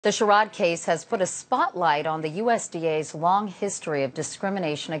The Sherrod case has put a spotlight on the USDA's long history of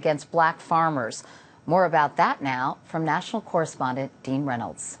discrimination against black farmers. More about that now from national correspondent Dean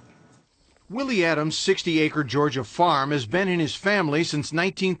Reynolds. Willie Adams' 60-acre Georgia farm has been in his family since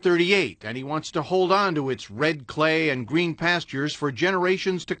 1938, and he wants to hold on to its red clay and green pastures for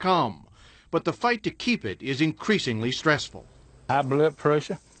generations to come. But the fight to keep it is increasingly stressful. High blood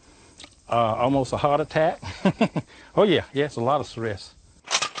pressure, almost a heart attack. Oh yeah, it's a lot of stress.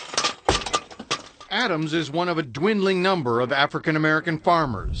 Adams is one of a dwindling number of African-American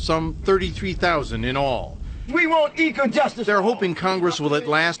farmers, some 33,000 in all. We want equal justice. They're hoping Congress will at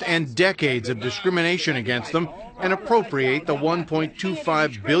last end decades of discrimination against them and appropriate the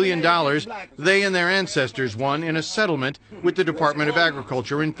 $1.25 billion they and their ancestors won in a settlement with the Department of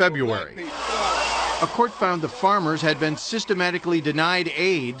Agriculture in February. A court found the farmers had been systematically denied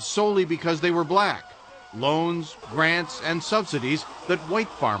aid solely because they were black, loans, grants, and subsidies that white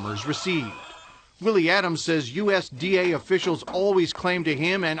farmers received. Willie Adams says USDA officials always claimed to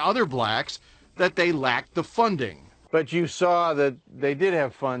him and other blacks that they lacked the funding. But you saw that they did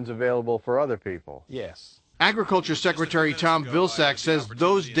have funds available for other people. Yes. Agriculture Secretary Tom Vilsack says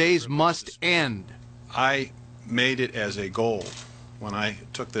those days must end. I made it as a goal when I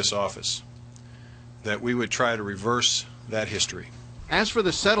took this office that we would try to reverse that history. As for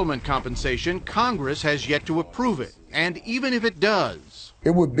the settlement compensation, Congress has yet to approve it. And even if it does,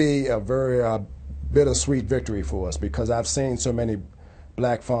 it would be a very bittersweet victory for us because I've seen so many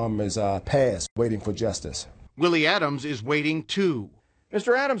black farmers pass waiting for justice. Willie Adams is waiting too.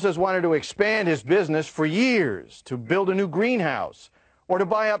 Mr. Adams has wanted to expand his business for years, to build a new greenhouse or to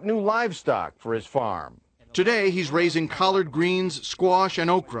buy up new livestock for his farm. Today he's raising collard greens, squash, and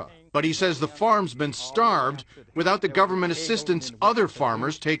okra. But he says the farm's been starved without the government assistance other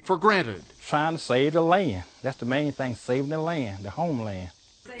farmers take for granted. Trying to save the land. That's the main thing, saving the land, the homeland.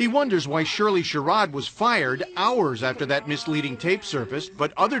 He wonders why Shirley Sherrod was fired hours after that misleading tape surfaced,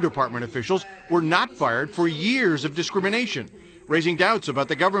 but other department officials were not fired for years of discrimination, raising doubts about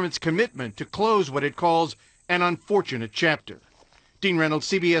the government's commitment to close what it calls an unfortunate chapter. Dean Reynolds,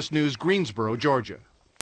 CBS News, Greensboro, Georgia.